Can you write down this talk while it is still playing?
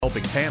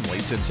helping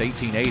families since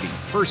 1880.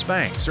 First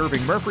Bank,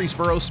 serving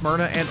Murfreesboro,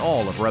 Smyrna, and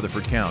all of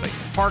Rutherford County.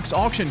 Parks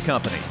Auction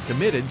Company,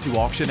 committed to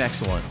auction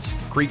excellence.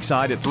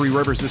 Creekside at Three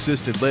Rivers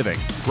Assisted Living.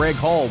 Greg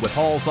Hall with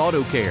Hall's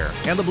Auto Care.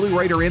 And the Blue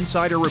Raider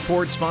Insider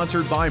Report,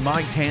 sponsored by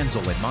Mike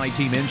Tanzel at My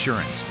Team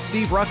Insurance,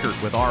 Steve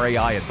Ruckert with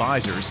RAI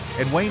Advisors,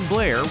 and Wayne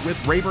Blair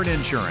with Rayburn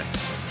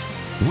Insurance.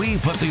 We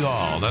put the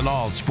all in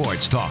all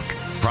sports talk.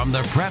 From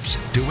the Preps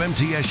to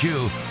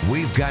MTSU,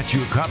 we've got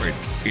you covered.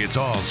 It's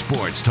All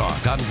Sports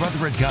Talk on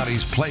Rutherford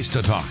County's Place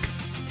to Talk.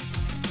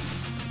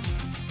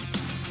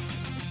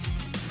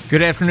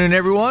 Good afternoon,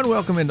 everyone.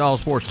 Welcome into All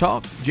Sports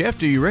Talk. Jeff,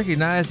 do you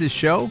recognize this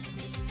show?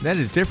 That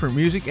is different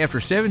music. After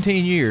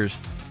 17 years,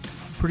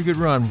 pretty good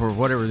run for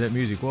whatever that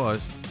music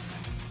was.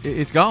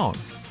 It's gone.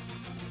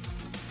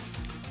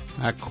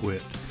 I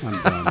quit. I'm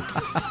done.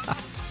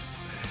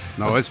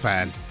 No, it's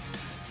fine.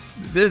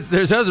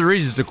 There's other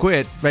reasons to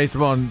quit based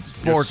upon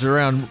sports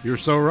around. You're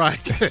so right.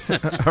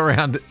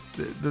 around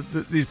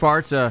these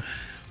parts.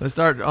 Let's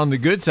start on the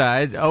good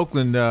side.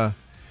 Oakland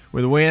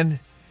with a win.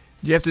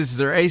 Jeff, this is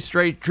their 8th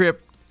straight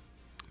trip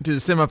to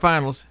the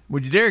semifinals.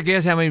 Would you dare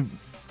guess how many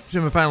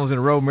semifinals in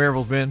a row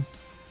Maryville's been?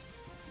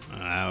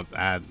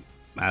 I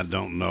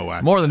don't know.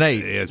 More than 8.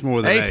 Yeah, it's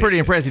more than 8. 8's pretty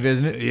impressive,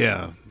 isn't it?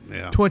 Yeah.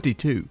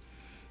 22.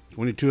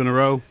 22 in a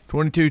row?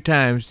 22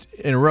 times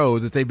in a row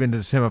that they've been to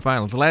the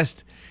semifinals.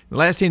 The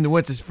last team that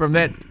went from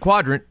that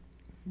quadrant,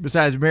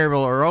 besides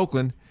Maryville or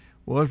Oakland,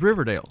 was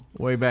Riverdale,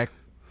 way back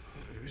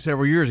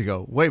several years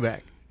ago, way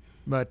back.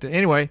 But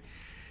anyway,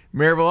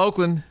 Maryville,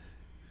 Oakland,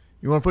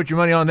 you want to put your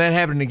money on that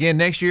happening again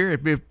next year?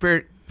 It'd be a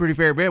pretty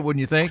fair bet,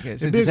 wouldn't you think?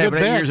 Since it's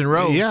happened 8 years in a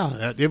row.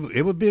 Yeah,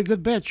 it would be a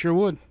good bet, sure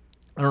would.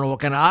 I don't know what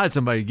kind of odds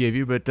somebody would give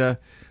you, but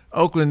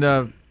Oakland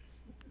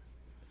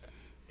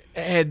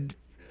had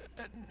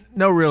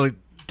no really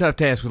tough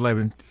task with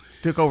Lebanon.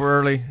 Took over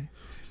early,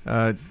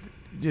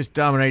 just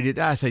dominated.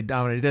 I say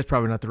dominated. That's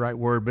probably not the right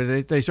word,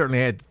 but they certainly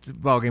had the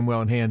ball game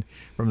well in hand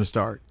from the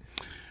start.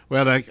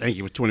 Well, I think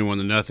it was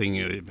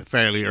 21-0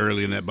 fairly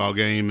early in that ball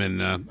game,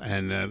 and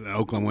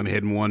Oakland went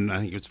ahead and won. I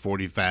think it was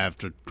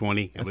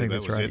 45-20. I think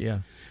that's right. Yeah.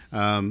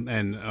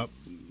 And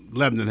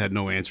Lebanon had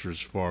no answers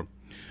for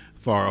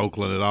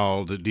Oakland at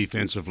all.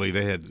 Defensively,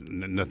 they had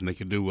nothing they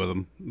could do with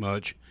them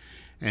much,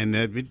 and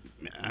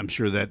I'm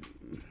sure that.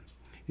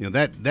 You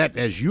know, that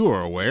as you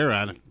are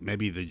aware,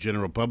 maybe the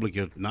general public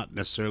is not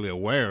necessarily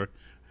aware,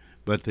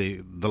 but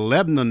the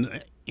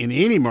Lebanon in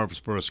any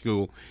Murfreesboro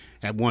school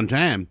at one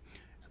time,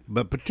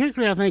 but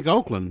particularly I think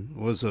Oakland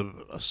was a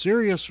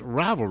serious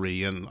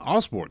rivalry in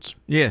all sports.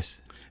 Yes.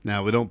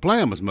 Now, we don't play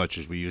them as much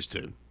as we used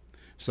to.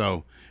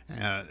 So,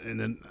 and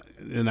then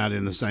they're not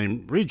in the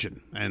same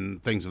region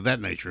and things of that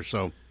nature.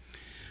 So,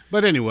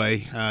 but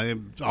anyway,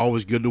 it's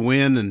always good to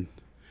win, and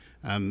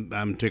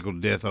I'm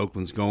tickled to death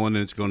Oakland's going,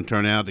 and it's going to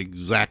turn out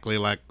exactly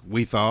like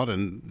we thought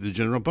and the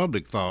general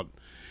public thought,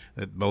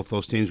 that both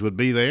those teams would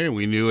be there.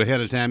 We knew ahead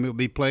of time it would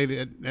be played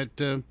at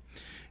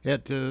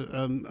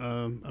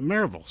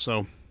Maryville.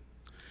 So,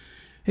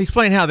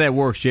 explain how that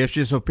works, Jeff,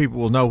 just so people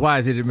will know. Why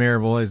is it at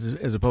Maryville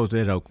as opposed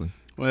to at Oakland?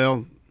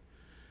 Well,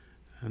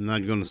 I'm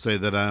not going to say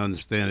that I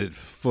understand it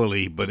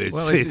fully, but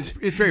it's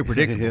very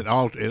predictable.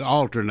 It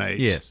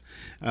alternates. Yes,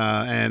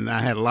 and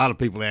I had a lot of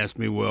people ask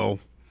me, well,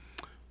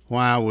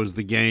 why was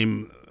the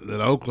game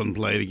that Oakland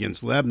played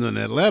against Lebanon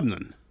at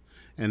Lebanon?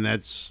 And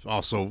that's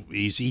also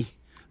easy.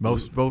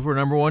 Both were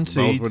number 1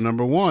 seeds. Both were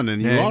number 1,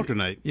 and you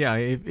alternate. Yeah,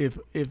 if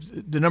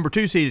the number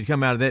 2 seed had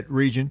come out of that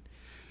region,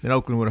 then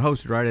Oakland would have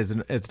hosted, right, as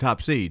the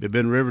top seed. If it had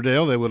been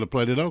Riverdale, they would have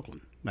played at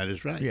Oakland. That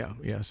is right.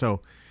 Yeah. So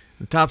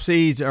the top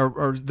seeds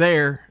are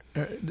there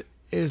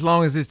as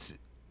long as it's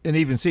an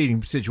even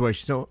seeding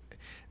situation. So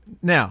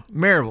now,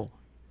 Maryville.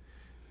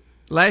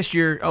 Last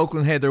year,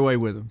 Oakland had their way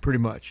with them, pretty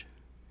much.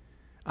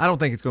 I don't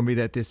think it's going to be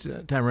that this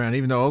time around.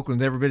 Even though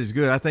Oakland's every bit as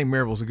good, I think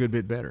Maryville's a good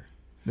bit better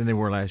than they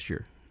were last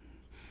year.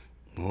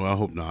 Well, I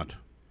hope not.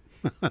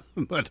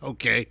 But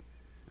okay.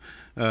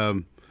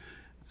 A,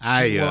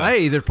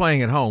 they're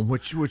playing at home,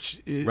 which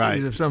right.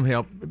 is of some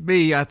help.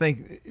 B, I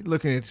think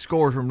looking at the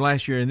scores from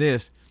last year and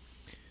this,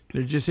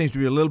 there just seems to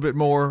be a little bit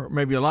more,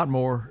 maybe a lot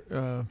more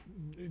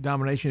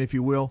domination, if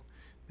you will.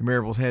 The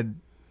Maryville's had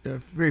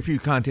very few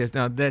contests.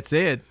 Now, that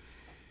said,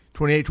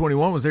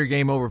 28-21 was their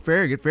game over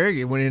Farragut.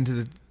 Farragut went into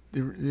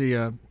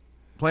the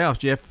playoffs,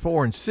 Jeff,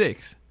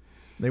 4-6.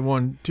 They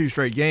won 2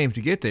 straight games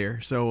to get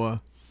there. So,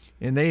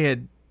 and they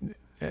had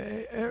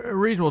a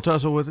reasonable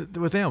tussle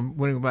with them,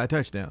 winning by a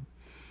touchdown.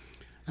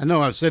 I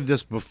know I've said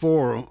this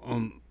before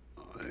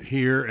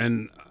here,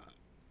 and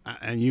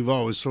you've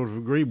always sort of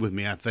agreed with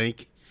me. I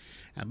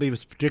believe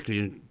it's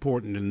particularly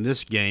important in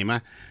this game.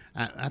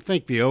 I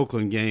think the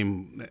Oakland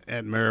game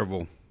at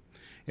Maryville,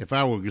 if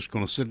I were just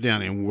going to sit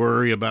down and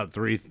worry about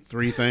three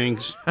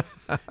things,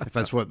 if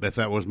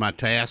that was my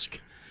task,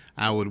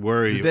 I would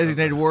worry. The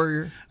designated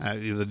warrior?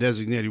 The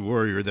designated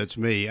warrior, that's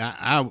me.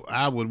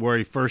 I would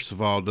worry, first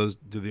of all, do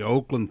the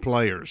Oakland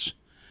players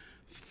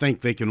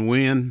think they can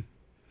win?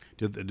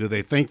 Do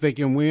they think they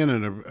can win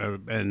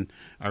and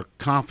are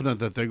confident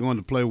that they're going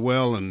to play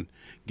well and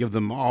give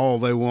them all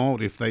they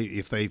want if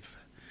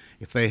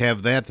if they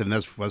have that, then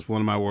that's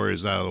one of my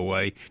worries out of the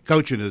way.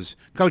 Coaching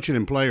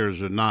and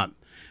players are not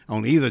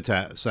on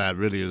either side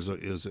really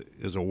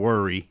is a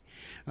worry.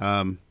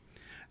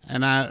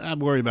 And I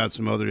worry about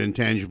some other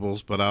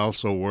intangibles, but I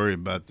also worry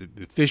about the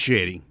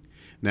officiating.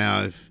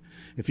 Now,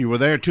 if you were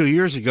there 2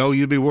 years ago,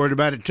 you'd be worried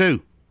about it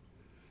too.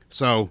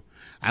 So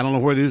I don't know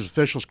where these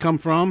officials come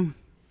from.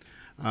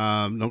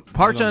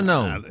 Parts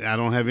unknown. I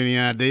don't have any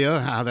idea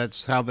how that's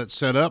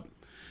set up,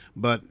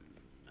 but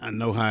I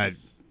know how it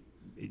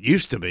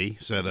used to be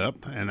set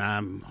up, and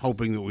I'm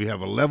hoping that we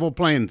have a level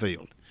playing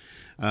field.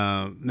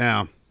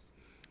 Now,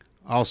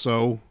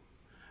 also,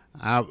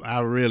 I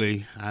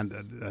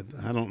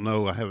don't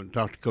know. I haven't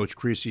talked to Coach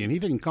Creasy, and he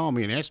didn't call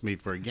me and ask me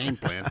for a game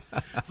plan.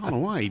 I don't know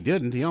why he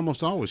didn't. He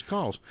almost always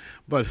calls.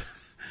 But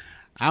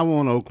I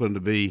want Oakland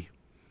to be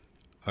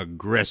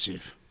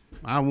aggressive.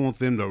 I want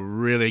them to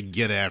really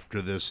get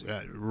after this,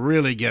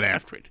 really get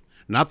after it.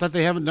 Not that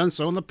they haven't done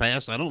so in the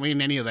past. I don't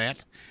mean any of that.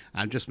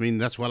 I just mean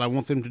that's what I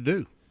want them to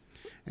do.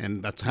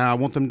 And that's how I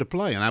want them to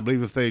play. And I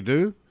believe if they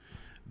do,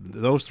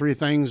 those three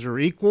things are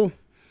equal,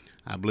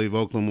 I believe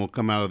Oakland will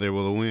come out of there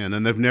with a win.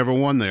 And they've never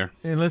won there.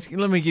 And let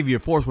me give you a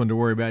fourth one to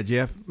worry about,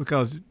 Jeff,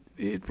 because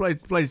it played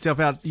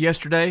itself out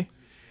yesterday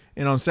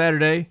and on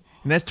Saturday,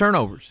 and that's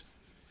turnovers.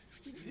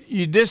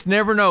 You just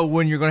never know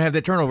when you're going to have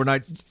that turnover. Now,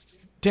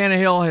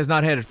 Tannehill has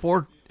not had a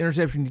 4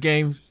 interception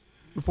game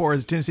before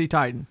as a Tennessee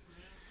Titan.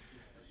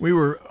 We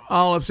were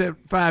all upset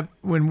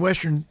when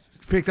Western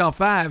picked off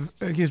 5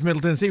 against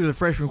Middle Tennessee with a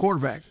freshman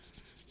quarterback.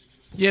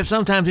 Jeff,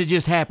 sometimes it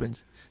just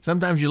happens.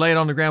 Sometimes you lay it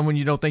on the ground when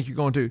you don't think you're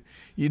going to.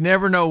 You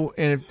never know.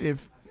 And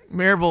if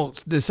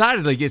Maryville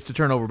decidedly gets the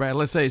turnover back,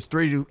 let's say it's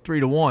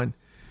 3-1,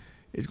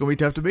 it's going to be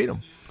tough to beat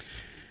them.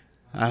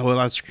 Well,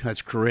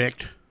 that's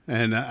correct.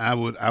 And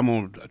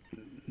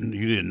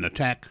you didn't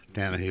attack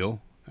Tannehill.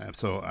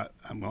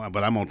 I'm going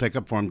to take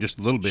up for him just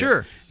a little bit.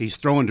 Sure. He's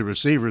throwing to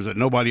receivers that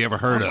nobody ever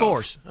heard of.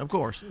 Of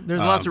course. There's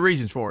lots of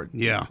reasons for it.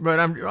 Yeah. But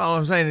all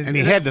I'm saying is, and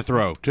he had to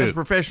throw too. As a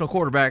professional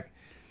quarterback,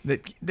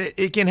 that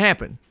it can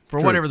happen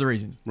for whatever the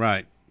reason.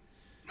 Right.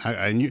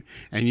 And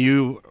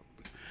you,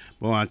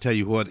 well, I tell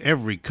you what,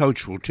 every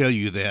coach will tell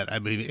you that. I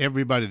mean,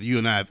 everybody that you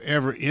and I have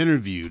ever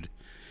interviewed,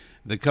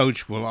 the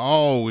coach will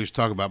always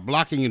talk about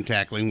blocking and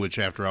tackling, which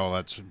after all,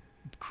 that's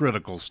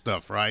critical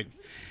stuff, right?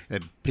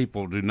 That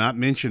people do not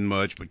mention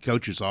much, but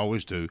coaches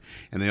always do,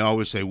 and they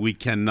always say we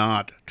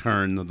cannot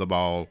turn the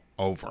ball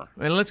over.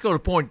 And let's go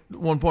to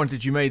one point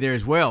that you made there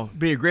as well.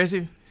 Be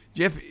aggressive.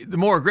 Jeff, the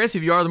more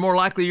aggressive you are, the more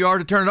likely you are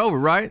to turn it over,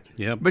 right?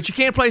 Yep. But you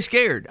can't play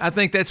scared. I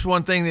think that's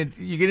one thing that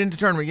you get into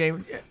tournament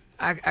game.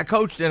 I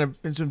coached in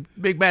some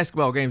big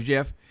basketball games,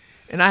 Jeff,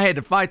 and I had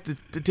to fight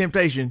the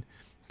temptation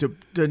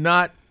to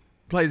not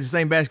play the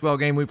same basketball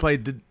game we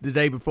played the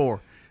day before.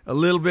 A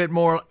little bit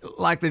more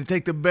likely to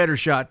take the better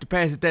shot, to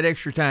pass it that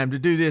extra time, to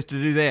do this, to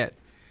do that.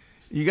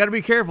 You got to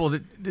be careful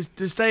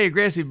to stay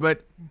aggressive,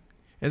 but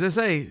as I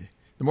say,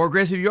 the more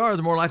aggressive you are,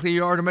 the more likely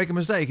you are to make a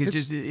mistake.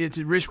 It's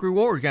a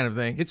risk-reward kind of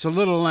thing. It's a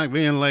little like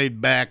being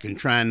laid back and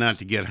trying not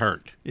to get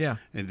hurt. Yeah.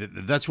 And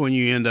that's when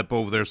you end up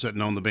over there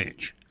sitting on the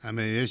bench. I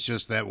mean, it's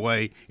just that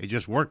way. It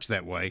just works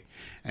that way.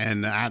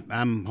 And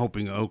I'm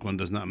hoping Oakland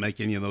does not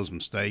make any of those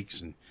mistakes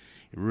and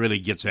it really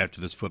gets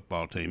after this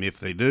football team. If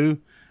they do,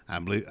 I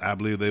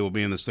believe they will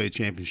be in the state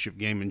championship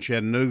game in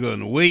Chattanooga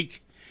in a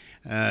week,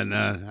 and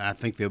I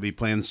think they'll be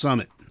playing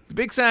Summit. The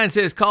big sign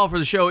says call for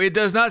the show. It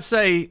does not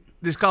say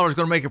this caller is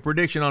going to make a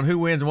prediction on who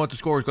wins and what the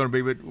score is going to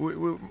be, but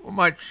we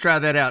might try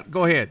that out.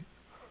 Go ahead.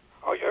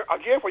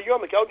 Jeff, are you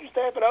on the coaching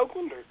staff at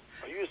Oakland, or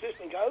are you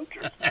assistant coach?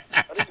 Or,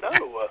 I didn't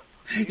know.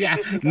 Yeah,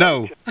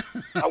 no.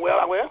 Well,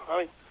 I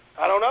mean,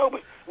 I don't know,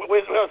 but let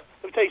me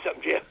tell you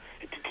something, Jeff.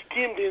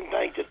 Tim didn't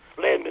think that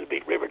Lebanon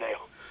beat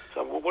Riverdale,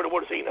 so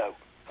what does he know?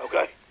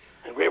 Okay.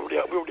 And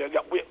Riverdale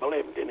got whipped by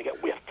Lebanon. They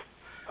got whipped.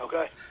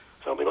 Okay?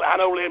 So, I mean, I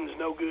know Lebanon's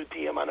no good,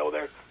 Tim. I know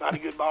they're not a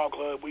good ball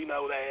club. We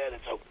know that.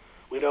 And so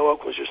we know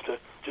Oakland's just the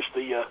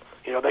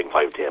they can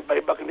play with Tampa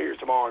Bay Buccaneers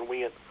tomorrow and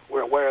win.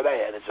 We're aware of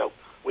that. And so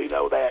we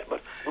know that. But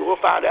we'll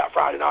find out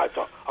Friday night.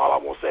 So all I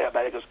want to say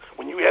about it, because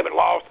when you haven't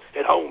lost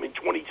at home in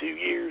 22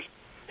 years,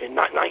 in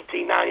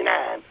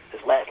 1999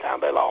 is the last time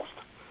they lost.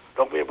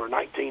 November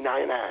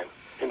 1999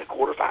 in the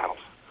quarterfinals.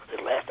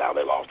 It's the last time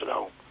they lost at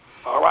home.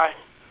 All right?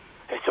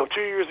 And so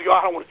 2 years ago,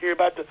 I don't want to hear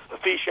about the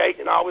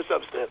officiating and all this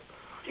other stuff.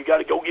 You got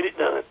to go get it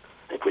done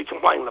and quit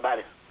complaining about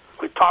it.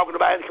 Quit talking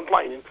about it and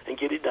complaining and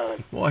get it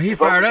done. Well, he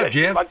fired up,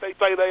 Jeff. Like they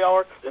say they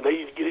are, then they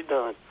need to get it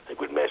done and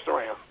quit messing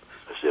around.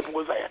 As simple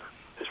as that.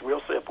 It's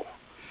real simple.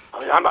 I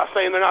mean, I'm not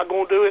saying they're not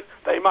going to do it.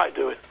 They might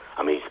do it.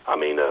 I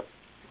mean, the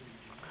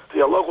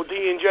local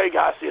D&J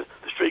guy said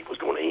the streak was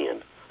going to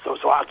end. So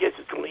I guess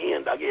it's going to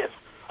end. I guess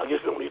we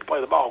don't need to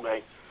play the ball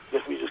game. I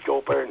guess we just go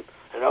up there and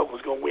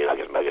Oakland's going to win. I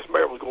guess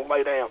Maryville's going to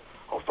lay down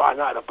on Friday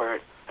night up there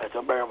at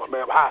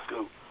Maryville High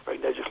School.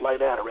 Right, they just lay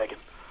down, I reckon.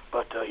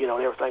 But and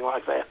everything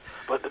like that.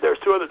 But there's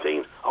 2 other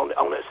teams on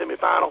that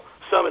semifinal,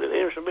 Summit and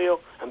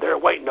Hendersonville, and they're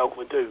waiting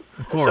Oakland too.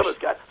 Of course.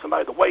 Summit's got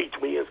somebody the Wade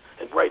twins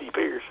and Brady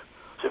Pierce.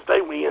 So if they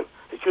win,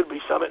 it could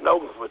be Summit and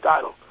Oakland for the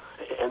title.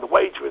 And the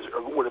Wade twins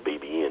are going to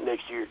BBN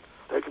next year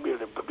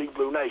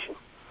nation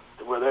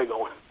is where they're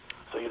going.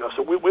 So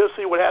so we'll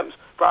see what happens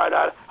Friday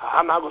night.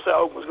 I'm not going to say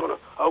Oakland's going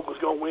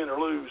to win or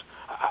lose.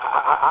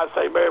 I'd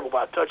say Maryville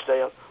by a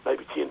touchdown,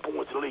 maybe 10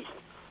 points at least,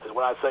 is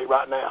what I'd say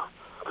right now.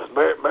 Because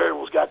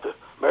Maryville's got the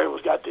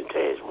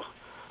intangibles.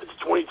 It's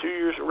 22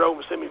 years in a row in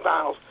the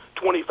semifinals,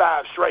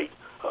 25 straight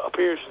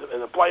appearances in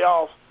the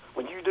playoffs.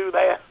 When you do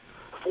that,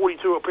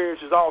 42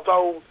 appearances all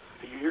told,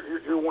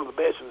 you're one of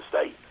the best in the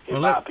state,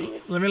 in my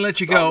opinion. Let me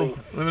let you go.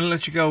 Let me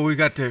let you go. We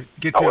got to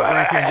get to a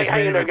break here in just a minute.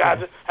 Hang in there,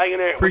 guys. Hang in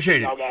there.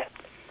 Appreciate it.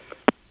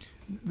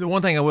 The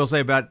one thing I will say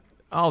about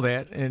all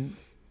that, and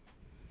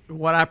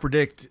what I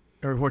predict,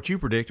 or what you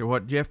predict, or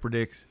what Jeff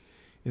predicts,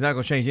 is not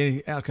going to change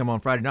any outcome on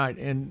Friday night.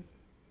 And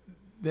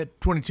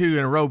that 22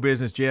 in a row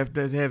business, Jeff,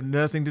 does have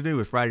nothing to do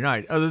with Friday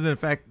night, other than the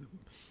fact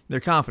they're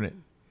confident.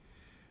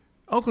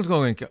 Oakland's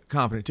going to be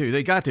confident, too.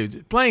 They got to.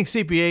 Playing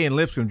CPA and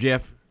Lipscomb,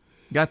 Jeff,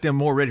 got them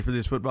more ready for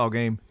this football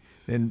game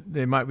than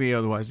they might be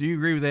otherwise. Do you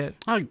agree with that?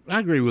 I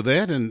agree with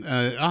that, and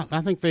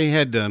I think they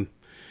had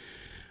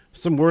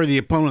some worthy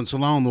opponents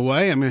along the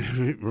way. I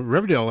mean,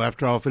 Riverdale,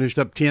 after all, finished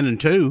up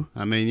 10-2.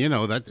 I mean,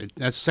 that's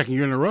the second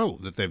year in a row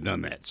that they've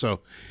done that.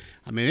 So,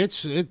 I mean,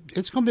 it's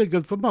going to be a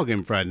good football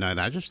game Friday night.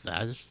 I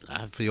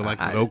feel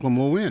like Oakland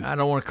will win. I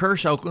don't want to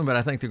curse Oakland, but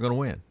I think they're going to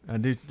win. I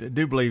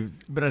do believe,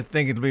 but I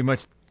think it'll be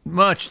much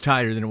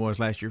tighter than it was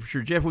last year for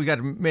sure. Jeff, we got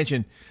to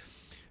mention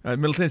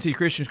Middle Tennessee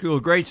Christian School,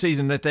 great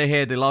season that they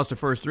had. They lost the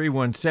first three,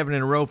 won 7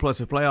 in a row plus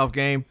a playoff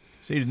game.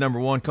 Seeded number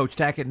 1. Coach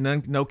Tackett,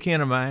 no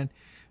kin of mine,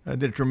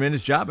 did a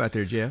tremendous job out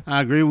there, Jeff. I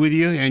agree with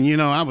you,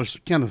 and I was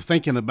kind of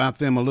thinking about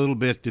them a little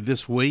bit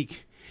this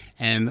week,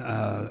 and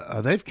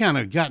they've kind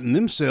of gotten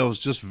themselves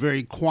just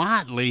very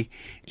quietly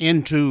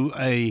into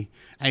a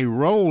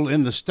role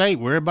in the state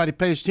where everybody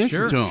pays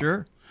attention to them.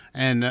 Sure.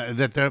 And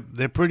that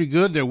they're pretty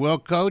good. They're well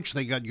coached.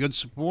 They got good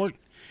support,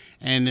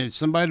 and it's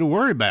somebody to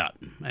worry about.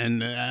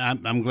 And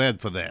I'm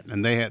glad for that.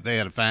 And they had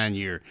a fine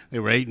year. They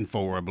were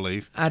 8-4, I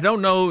believe. I don't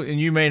know, and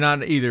you may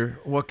not either,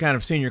 what kind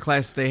of senior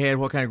class they had,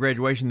 what kind of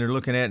graduation they're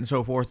looking at, and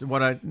so forth.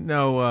 What I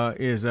know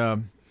is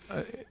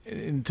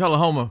in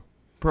Tullahoma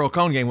Pearl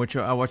Cone game, which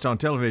I watched on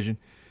television,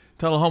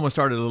 Tullahoma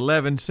started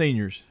 11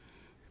 seniors.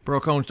 Pearl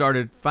Cone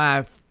started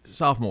 5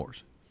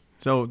 sophomores.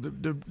 So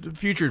the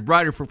future is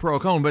brighter for Pearl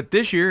Cone, but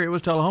this year it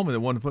was Tullahoma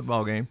that won the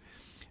football game.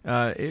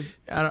 I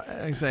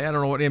don't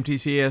know what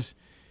MTCS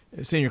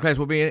senior class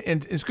will be.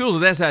 In schools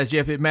of that size,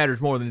 Jeff, it matters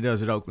more than it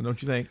does at Oakland,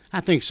 don't you think?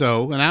 I think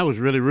so, and I was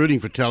really rooting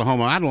for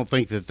Tullahoma. I don't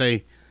think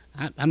that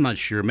I'm not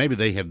sure. Maybe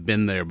they have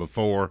been there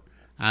before.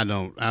 I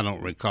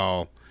don't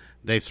recall.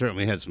 They've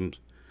certainly had some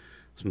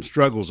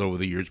struggles over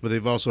the years, but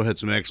they've also had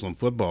some excellent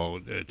football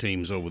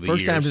teams over the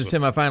years. First time to the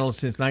semifinals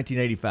since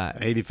 1985.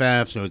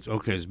 85, so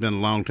it's been a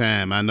long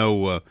time. I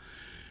know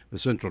the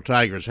Central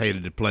Tigers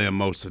hated to play them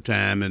most of the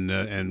time,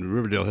 and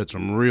Riverdale had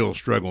some real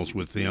struggles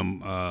with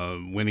them,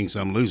 winning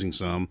some, losing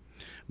some.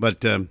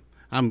 But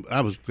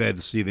I was glad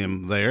to see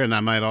them there, and I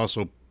might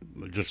also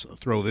just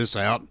throw this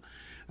out.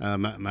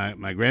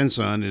 My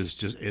grandson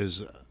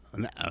is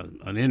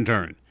an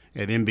intern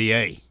at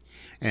NBA.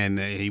 And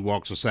he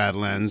walks the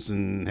sidelines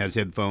and has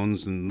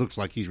headphones and looks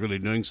like he's really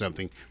doing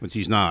something, which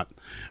he's not.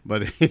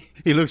 But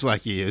he looks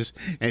like he is,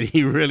 and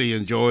he really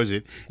enjoys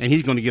it. And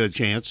he's going to get a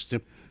chance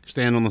to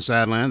stand on the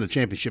sideline, the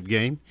championship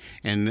game,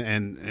 and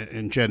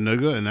in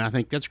Chattanooga, and I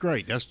think that's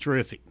great. That's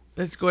terrific.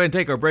 Let's go ahead and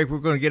take our break. We're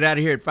going to get out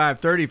of here at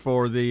 5:30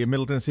 for the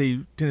Middle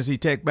Tennessee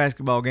Tech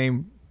basketball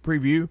game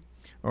preview,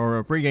 or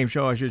a pregame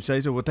show, I should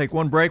say. So we'll take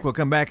one break. We'll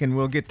come back, and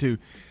we'll get to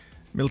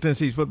Middle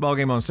Tennessee's football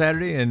game on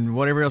Saturday and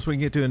whatever else we can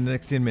get to in the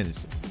next 10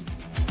 minutes.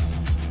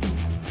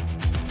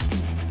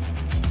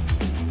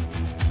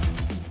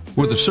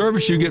 With the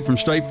service you get from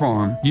State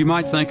Farm, you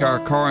might think our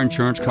car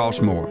insurance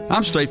costs more.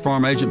 I'm State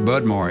Farm Agent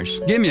Bud Morris.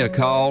 Give me a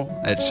call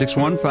at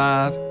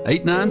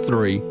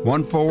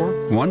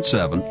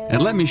 615-893-1417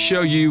 and let me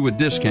show you with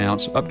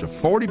discounts up to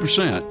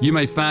 40%. You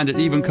may find it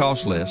even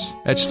costs less.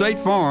 At State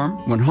Farm,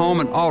 when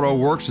home and auto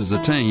works as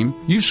a team,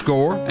 you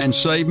score and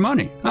save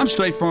money. I'm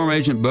State Farm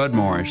Agent Bud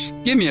Morris.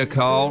 Give me a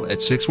call at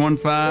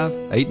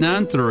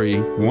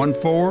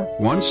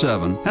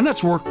 615-893-1417 and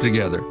let's work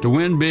together to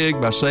win big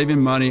by saving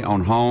money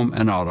on home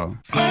and auto.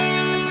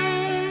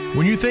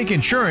 When you think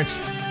insurance,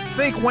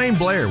 think Wayne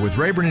Blair with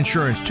Rayburn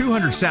Insurance,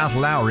 200 South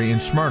Lowry in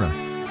Smyrna.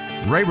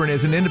 Rayburn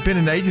is an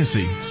independent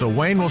agency, so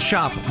Wayne will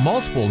shop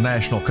multiple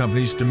national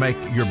companies to make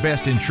your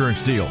best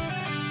insurance deal.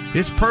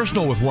 It's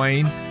personal with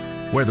Wayne,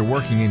 whether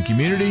working in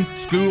community,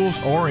 schools,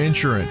 or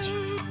insurance.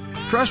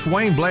 Trust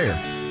Wayne Blair,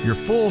 your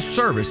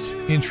full-service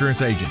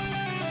insurance agent.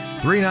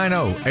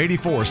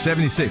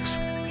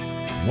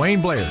 390-8476.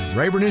 Wayne Blair,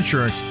 Rayburn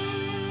Insurance,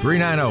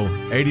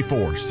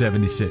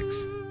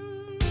 390-8476.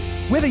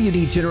 Whether you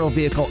need general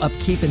vehicle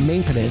upkeep and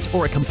maintenance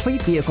or a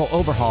complete vehicle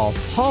overhaul,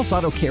 Hall's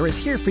Auto Care is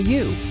here for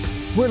you.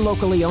 We're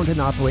locally owned and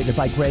operated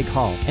by Greg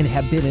Hall and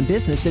have been in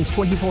business since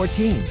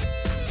 2014.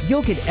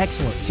 You'll get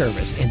excellent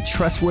service and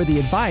trustworthy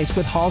advice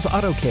with Hall's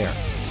Auto Care.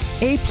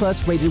 A+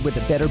 rated with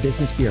the Better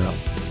Business Bureau.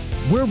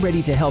 We're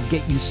ready to help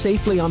get you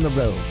safely on the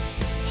road.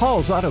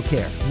 Hall's Auto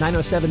Care,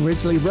 907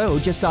 Ridgely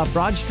Road, just off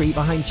Broad Street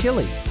behind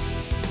Chili's.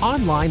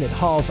 online at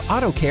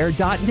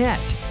hallsautocare.net.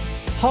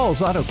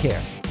 Hall's Auto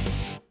Care.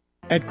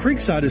 At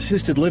Creekside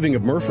Assisted Living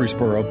of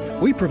Murfreesboro,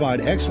 we provide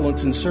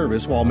excellence in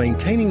service while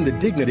maintaining the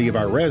dignity of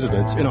our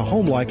residents in a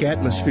home-like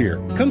atmosphere.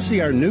 Come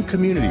see our new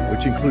community,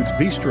 which includes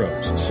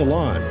bistros,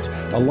 salons,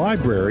 a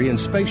library, and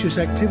spacious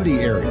activity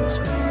areas.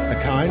 A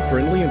kind,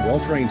 friendly, and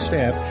well-trained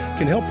staff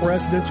can help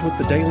residents with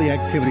the daily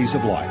activities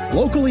of life.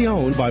 Locally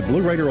owned by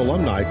Blue Raider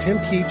alumni Tim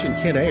Keach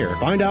and Kent Ayer.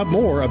 Find out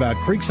more about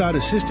Creekside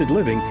Assisted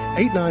Living,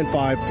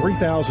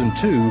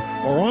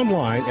 895-3002, or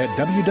online at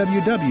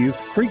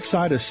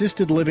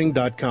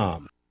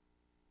www.creeksideassistedliving.com.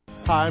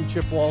 Hi, I'm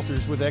Chip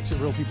Walters with Exit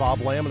Realty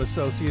Bob Lamb &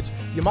 Associates.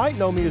 You might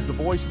know me as the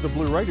voice of the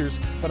Blue Raiders,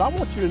 but I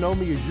want you to know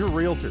me as your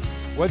realtor.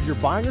 Whether you're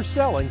buying or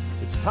selling,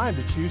 it's time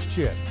to choose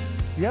Chip.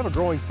 Do you have a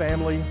growing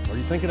family? Are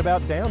you thinking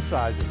about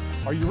downsizing?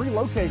 Are you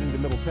relocating to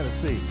Middle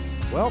Tennessee?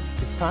 Well,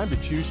 it's time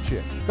to choose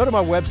Chip. Go to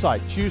my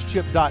website,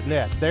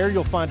 choosechip.net. There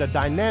you'll find a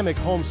dynamic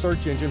home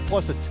search engine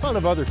plus a ton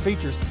of other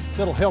features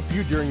that'll help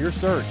you during your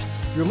search.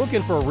 If you're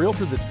looking for a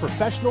realtor that's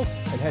professional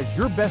and has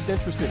your best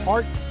interest at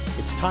heart,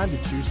 it's time to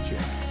choose Chip.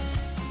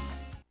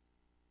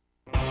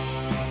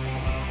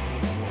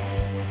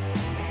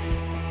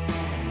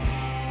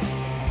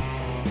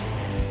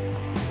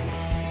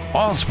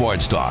 All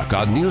Sports Talk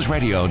on News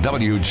Radio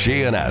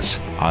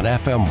WGNS on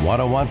FM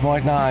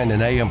 101.9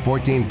 and AM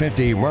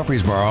 1450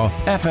 Murfreesboro,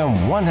 FM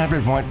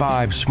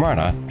 100.5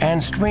 Smyrna,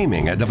 and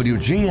streaming at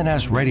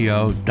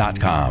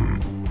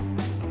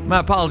WGNSradio.com. My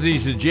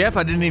apologies to Jeff.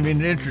 I didn't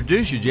even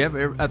introduce you, Jeff.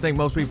 I think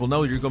most people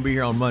know you're going to be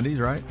here on Mondays,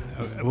 right?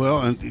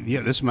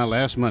 Yeah, this is my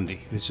last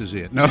Monday. This is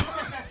it. No,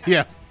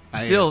 yeah.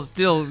 Still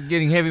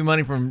getting heavy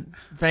money from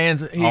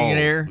Fans Heating and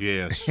Air.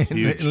 Yes.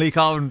 and Lee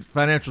Colvin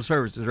Financial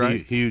Services,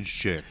 right? Huge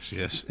checks,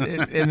 yes.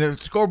 and the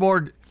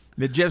scoreboard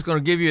that Jeff's going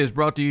to give you is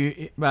brought to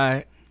you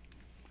by,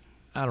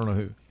 I don't know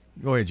who.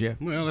 Go ahead,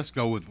 Jeff. Well, let's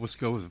go with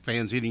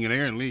Fans Heating and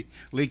Air and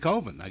Lee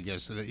Colvin, I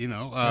guess.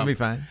 That'll be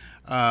fine.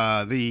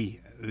 The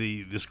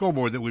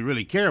scoreboard that we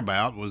really care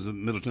about was the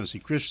Middle Tennessee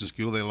Christian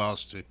School. They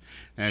lost to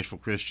Nashville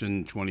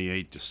Christian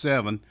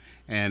 28-7,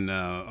 and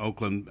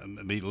Oakland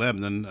beat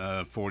Lebanon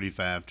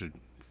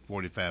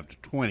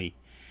 45-20.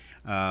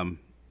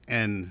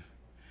 And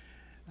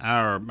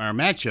our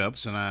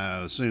matchups, and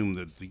I assume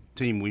that the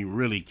team we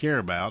really care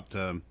about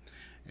are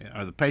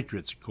the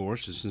Patriots, of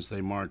course, since they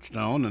marched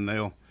on, and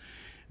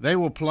they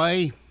will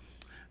play.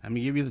 Let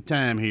me give you the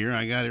time here.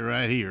 I got it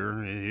right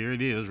here. Here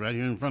it is, right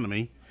here in front of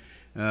me.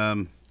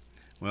 Well,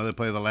 they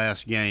play the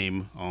last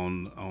game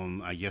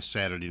on I guess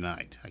Saturday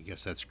night. I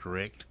guess that's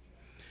correct.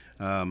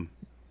 You're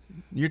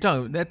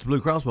talking. That's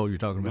Blue Cross Bowl. You're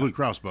talking about. Blue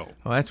Cross Bowl.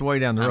 Oh, that's way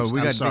down the road.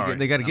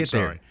 They got to get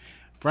there.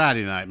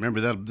 Friday night.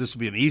 Remember this will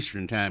be an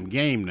Eastern time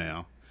game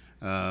now,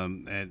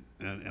 in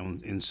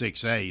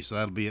 6A. So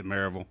that'll be at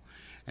Maryville,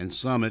 and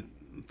Summit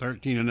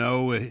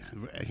 13-0.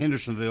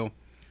 Hendersonville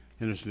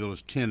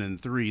is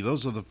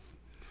 10-3.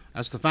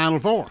 That's the Final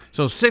Four.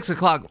 So 6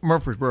 o'clock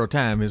Murfreesboro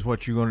time is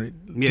what you're going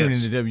to tune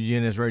into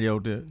WGNS Radio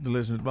to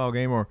listen to the ball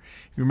game, or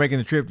if you're making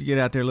the trip to get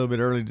out there a little bit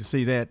early to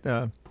see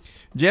that.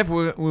 Jeff,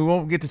 we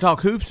won't get to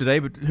talk hoops today,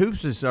 but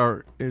hoops has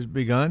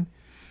begun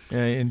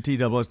in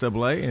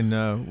TSSAA, and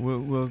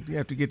we'll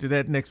have to get to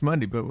that next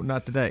Monday, but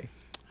not today.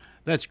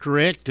 That's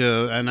correct,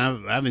 and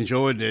I've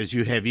enjoyed, as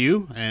you have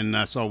you, and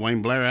I saw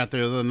Wayne Blair out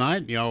there the other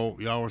night. Y'all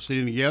were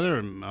sitting together,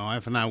 and my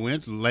wife and I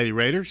went to the Lady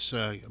Raiders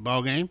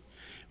ball game.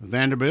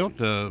 Vanderbilt,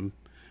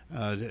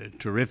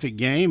 terrific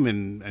game,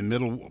 and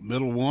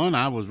middle one.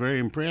 I was very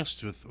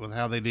impressed with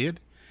how they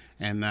did,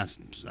 and I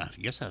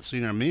guess I've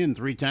seen our men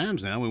 3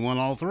 times now. We won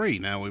all 3.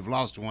 Now we've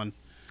lost one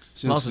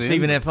since lost to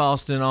Stephen F.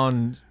 Austin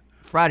on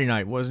Friday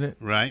night, wasn't it?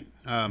 Right,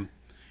 and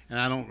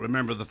I don't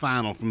remember the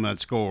final from that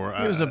score.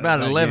 It was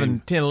about 11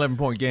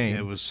 point game.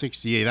 It was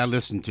 68. I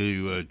listened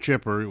to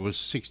Chipper. It was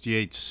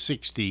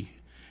 68-60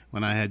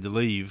 when I had to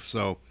leave,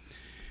 so.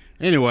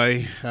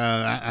 Anyway,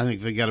 I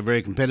think they got a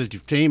very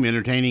competitive team,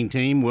 entertaining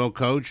team, well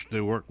coached. They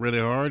work really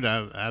hard.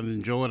 I've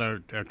enjoyed our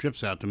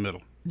trips out to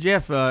Middle.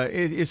 Jeff,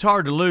 it's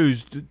hard to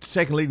lose the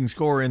second leading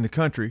scorer in the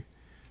country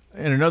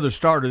and another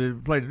starter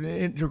that played an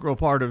integral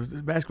part of the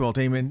basketball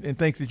team and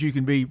think that you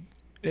can be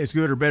as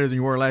good or better than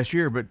you were last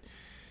year. But,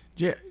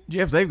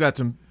 Jeff, they've got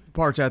some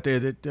parts out there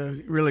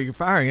that really are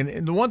firing.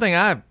 And the one thing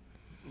I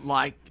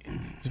like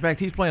is the fact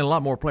he's playing a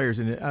lot more players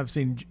than I've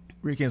seen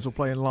Rick Insell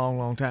play in a long,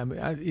 long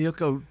time. He'll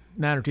go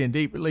 9 or 10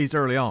 deep, at least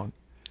early on.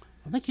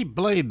 I think he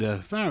played,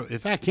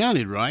 if I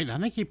counted right, I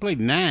think he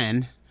played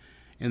 9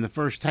 in the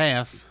first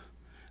half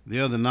the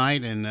other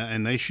night,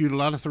 and they shoot a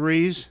lot of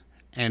threes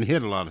and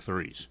hit a lot of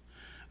threes,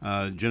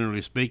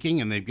 generally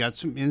speaking, and they've got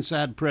some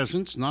inside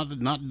presence,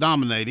 not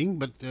dominating,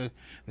 but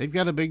they've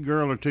got a big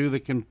girl or two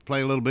that can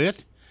play a little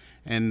bit,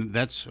 and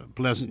that's a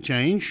pleasant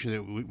change.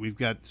 We've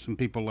got some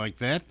people like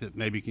that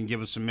maybe can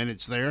give us some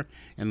minutes there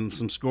and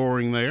some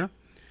scoring there.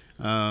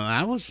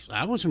 I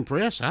was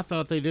impressed. I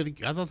thought they did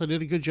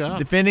a good job.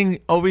 Defending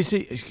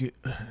OVC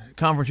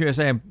Conference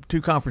USA, and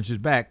 2 conferences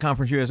back,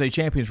 Conference USA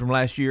champions from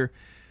last year.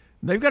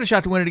 They've got a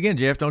shot to win it again,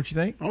 Jeff, don't you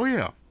think? Oh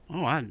yeah.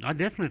 Oh, I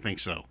definitely think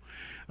so.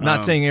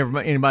 Not seeing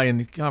anybody in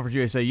the Conference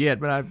USA yet,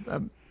 but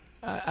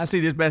I see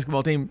this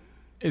basketball team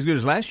as good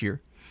as last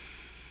year.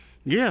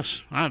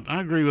 Yes, I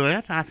agree with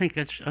that. I think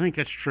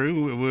that's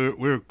true.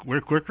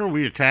 We're quicker.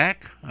 We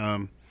attack,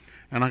 and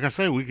like I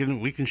say, we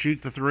can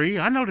shoot the three.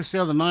 I noticed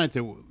the other night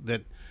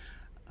that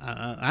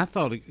I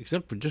thought,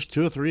 except for just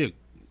 2 or 3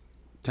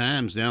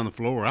 times down the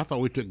floor, I thought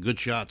we took good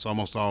shots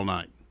almost all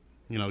night.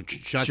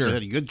 Shots that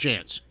had a good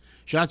chance.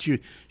 Shots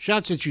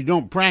that you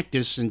don't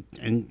practice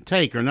and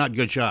take are not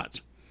good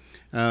shots.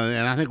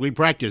 And I think we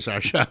practice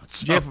our shots.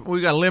 So. Jeff,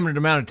 we got a limited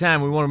amount of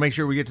time. We want to make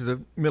sure we get to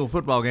the middle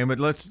football game. But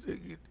let's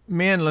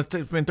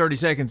spend 30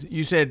 seconds.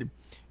 You said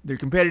they're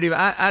competitive.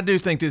 I do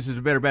think this is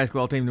a better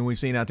basketball team than we've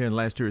seen out there in the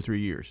last 2 or 3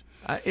 years.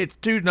 It's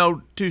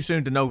too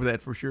soon to know for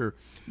that for sure.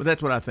 But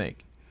that's what I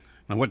think.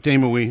 Now, what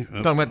team are we?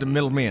 Talking about the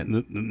middle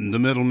men. The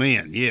middle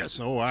men, yes.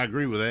 Oh, I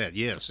agree with that,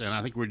 yes. And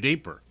I think we're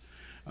deeper.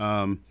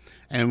 And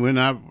we're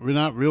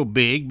not real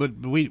big, but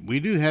we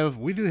do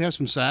have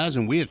some size,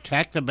 and we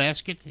attack the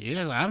basket.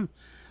 Yeah,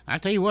 I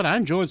tell you what, I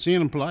enjoyed seeing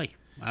them play.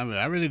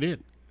 I really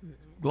did.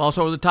 Gloss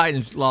over the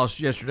Titans lost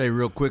yesterday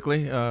real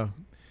quickly.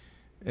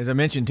 As I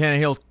mentioned,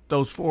 Tannehill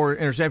those 4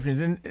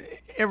 interceptions, and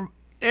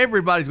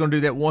everybody's going to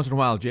do that once in a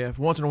while, Jeff.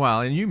 Once in a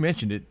while, and you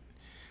mentioned it.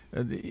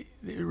 The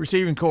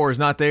receiving core is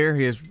not there.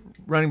 His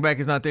running back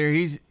is not there.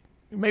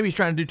 Maybe he's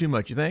trying to do too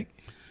much. You think?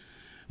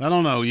 I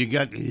don't know. You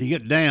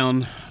get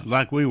down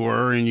like we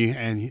were,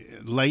 and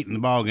late in the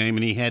ball game,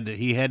 and he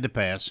had to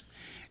pass,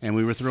 and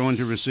we were throwing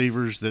to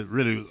receivers that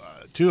really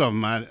 2 of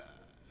them.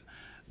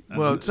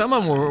 Some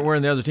of them were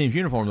wearing the other team's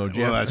uniform, though,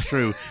 Jeff. Well, that's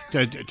true.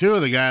 2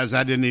 of the guys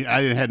I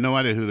had no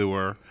idea who they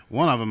were.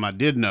 One of them I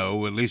did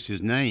know, at least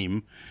his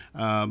name.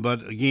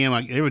 But again,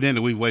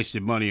 evidently we've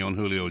wasted money on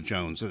Julio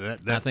Jones. So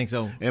I think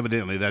so.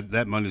 Evidently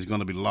that money is going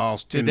to be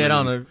lost. Did that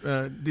on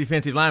a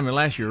defensive lineman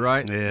last year,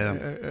 right?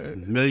 Yeah,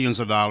 millions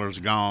of dollars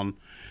gone.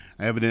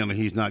 Evidently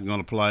he's not going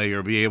to play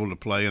or be able to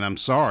play, and I'm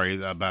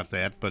sorry about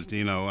that. But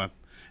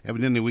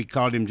evidently we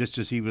caught him just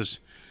as he was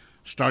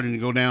starting to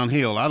go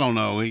downhill. I don't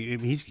know.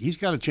 He's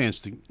got a chance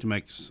to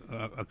make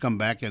a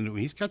comeback, and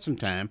he's got some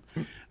time.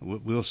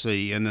 We'll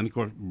see. And then of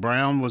course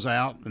Brown was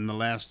out in the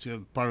last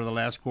part of the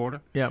last quarter.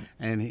 Yeah.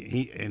 And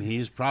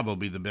he's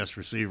probably the best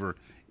receiver,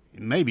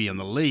 maybe in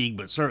the league,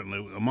 but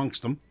certainly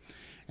amongst them.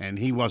 And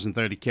he wasn't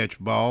there to catch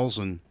balls.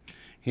 And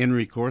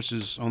Henry, of course,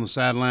 is on the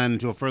sideline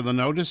until further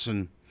notice,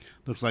 and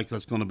looks like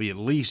that's going to be at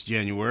least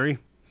January,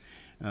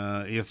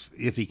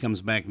 if he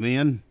comes back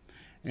then.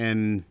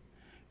 And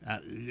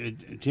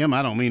Tim,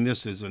 I don't mean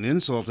this as an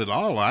insult at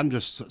all. I'm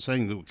just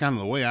saying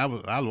the way I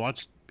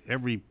watched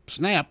every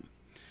snap.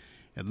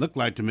 It looked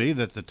like to me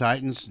that the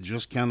Titans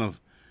just were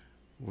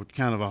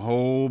a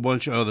whole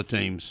bunch of other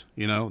teams.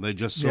 They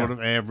just sort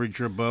of average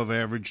or above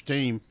average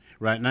team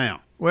right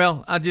now.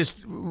 Well, I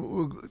just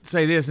will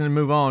say this and then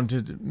move on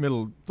to the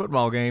middle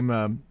football game.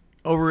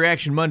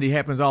 Overreaction Monday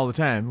happens all the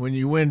time. When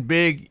you win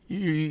big,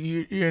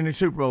 you're in the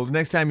Super Bowl. The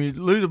next time you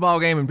lose a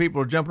ball game and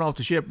people are jumping off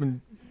the ship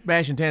and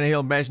bashing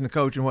Tannehill and bashing the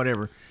coach and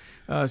whatever.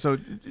 So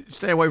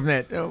stay away from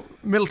that.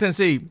 Middle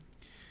Tennessee,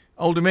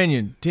 Old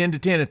Dominion,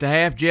 10-10 at the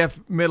half.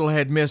 Jeff Middle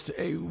had missed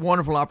a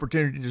wonderful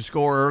opportunity to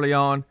score early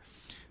on.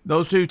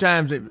 Those 2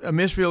 times, a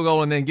missed field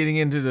goal and then getting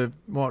into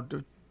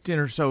the 10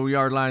 or so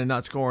yard line and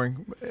not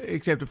scoring,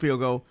 except a field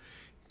goal.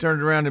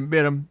 Turned around and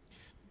bit them.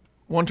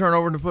 1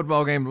 turnover in the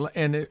football game,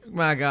 and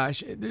my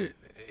gosh,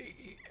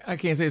 I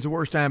can't say it's the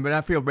worst time, but I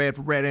feel bad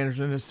for Brad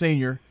Anderson, a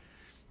senior.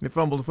 They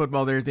fumbled the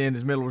football there at the end.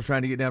 His middle was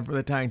trying to get down for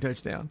that tying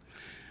touchdown.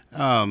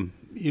 My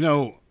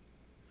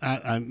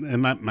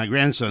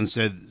grandson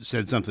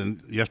said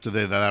something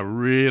yesterday that I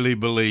really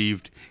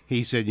believed.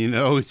 He said,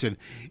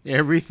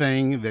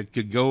 everything that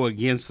could go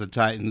against the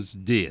Titans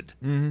did.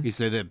 Mm-hmm. He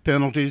said that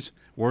penalties,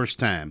 worst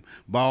time.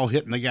 Ball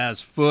hitting the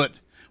guy's foot.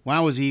 Why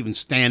was he even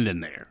standing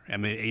there? I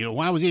mean,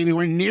 why was he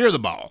anywhere near the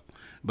ball?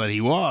 But he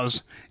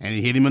was, and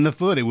he hit him in the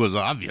foot. It was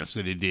obvious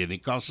that he did.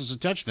 It cost us a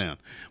touchdown.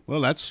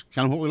 Well, that's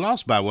kind of what we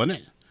lost by, wasn't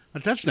it? A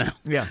touchdown.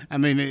 Yeah. I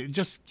mean,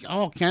 just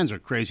all kinds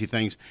of crazy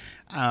things.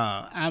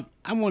 I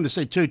wanted to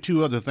say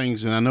two other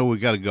things, and I know we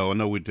got to go. I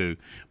know we do.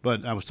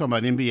 But I was talking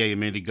about NBA a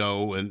minute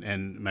ago,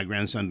 and my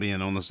grandson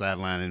being on the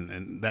sideline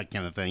and that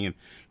kind of thing. And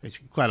it's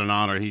quite an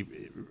honor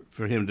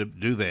for him to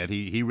do that.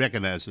 He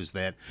recognizes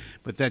that.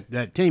 But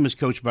that team is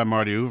coached by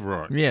Marty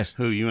Overart. Yes.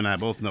 Who you and I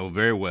both know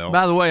very well.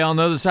 By the way, on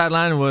the other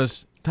sideline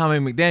was Tommy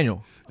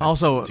McDaniel.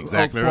 Also,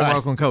 exactly former right.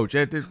 Oakland coach.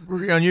 That's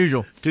pretty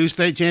unusual. 2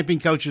 state champion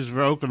coaches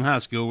for Oakland High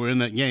School were in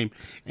that game,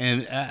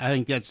 and I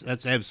think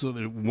that's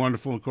absolutely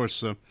wonderful. Of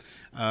course,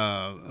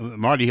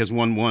 Marty has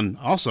won one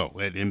also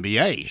at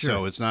NBA, sure.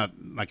 So it's not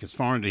like it's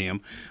foreign to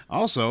him.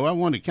 Also, I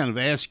want to kind of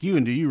ask you,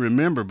 and do you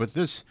remember? But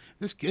this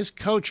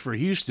coach for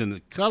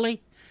Houston,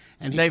 Cully.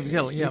 And David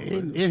Kelly, yeah.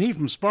 Isn't he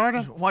from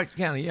Sparta? White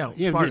County, yeah.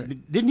 Yeah, Sparta.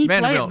 Didn't he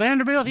play at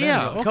Vanderbilt?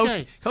 Yeah,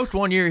 okay. Coached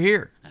 1 year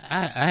here.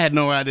 I had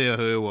no idea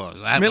who it was.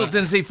 Middle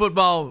Tennessee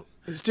football,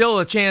 still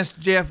a chance,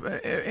 Jeff.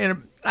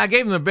 And I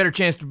gave them a better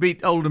chance to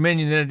beat Old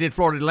Dominion than I did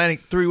Florida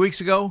Atlantic 3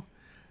 weeks ago.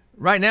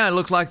 right now it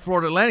looks like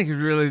Florida Atlantic is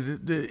really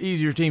the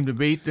easier team to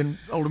beat than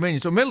Old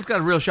Dominion. So Middle's got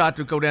a real shot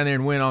to go down there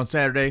and win on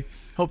Saturday.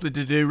 Hope that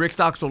they do. Rick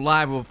Stockstill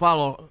Live will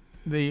follow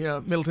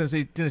the Middle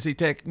Tennessee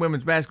Tech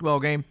women's basketball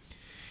game.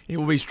 It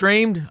will be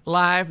streamed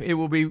live. It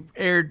will be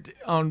aired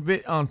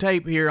on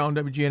tape here on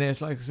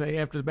WGNS, like I say,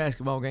 after the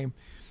basketball game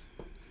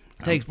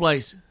takes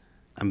place.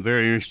 I'm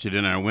very interested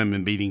in our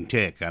women beating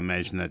Tech. I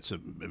imagine that's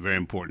very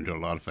important to a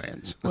lot of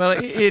fans. Well,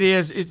 it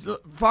is. It's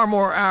far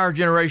more our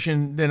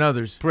generation than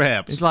others.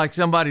 Perhaps. It's like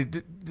somebody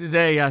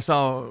today I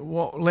saw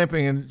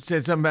limping and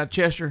said something about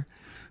Chester,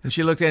 and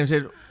she looked at him and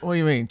said, "What do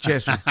you mean,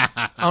 Chester?"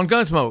 On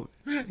Gunsmoke.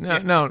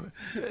 No.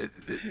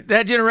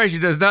 That generation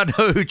does not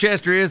know who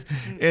Chester is,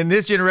 and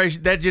that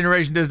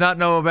generation does not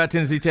know about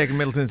Tennessee Tech and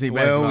Middle Tennessee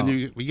basketball. Well, when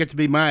you get to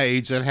be my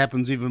age, that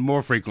happens even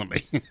more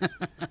frequently.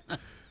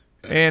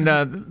 And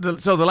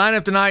so the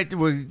lineup tonight,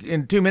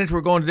 in 2 minutes,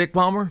 we're going to Dick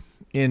Palmer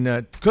in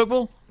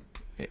Cookeville,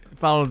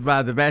 followed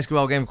by the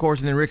basketball game, of course,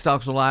 and then Rick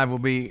Stockstill Live will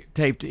be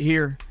taped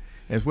here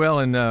as well,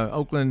 and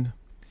Oakland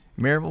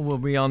Maryville will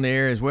be on the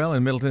air as well,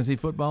 in Middle Tennessee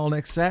football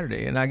next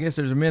Saturday. And I guess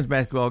there's a men's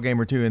basketball game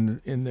or two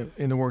in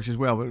the works as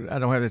well, but I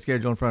don't have that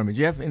schedule in front of me.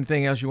 Jeff,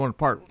 anything else you want to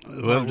part?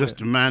 Well, just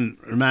to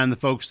remind the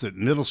folks that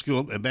middle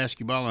school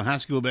basketball and high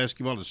school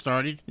basketball has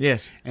started.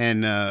 Yes.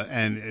 And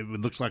it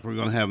looks like we're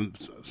going to have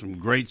some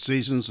great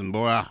seasons. And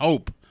boy, I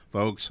hope,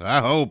 folks,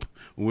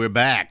 we're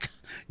back,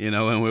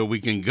 and where we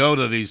can go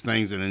to these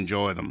things and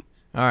enjoy them.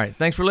 All right.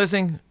 Thanks for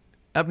listening.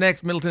 Up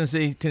next, Middle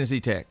Tennessee,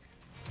 Tennessee Tech.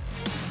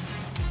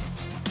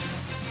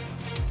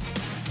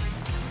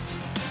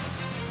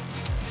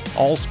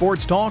 All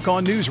Sports Talk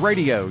on News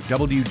Radio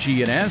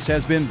WGNS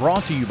has been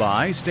brought to you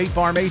by State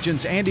Farm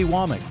agents Andy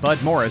Womack,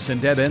 Bud Morris, and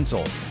Deb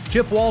Ensel.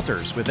 Chip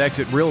Walters with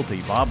Exit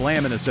Realty, Bob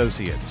Lamb and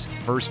Associates.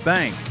 First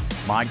Bank,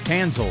 Mike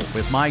Tanzel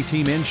with My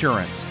Team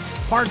Insurance.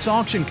 Parks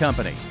Auction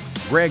Company,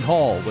 Greg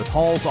Hall with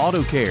Hall's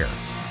Auto Care.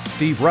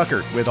 Steve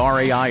Ruckert with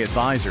RAI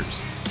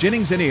Advisors.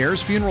 Jennings and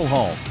Ayers Funeral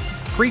Home.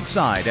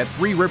 Creekside at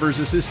Three Rivers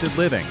Assisted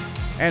Living.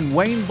 And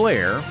Wayne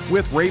Blair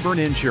with Rayburn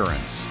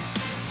Insurance.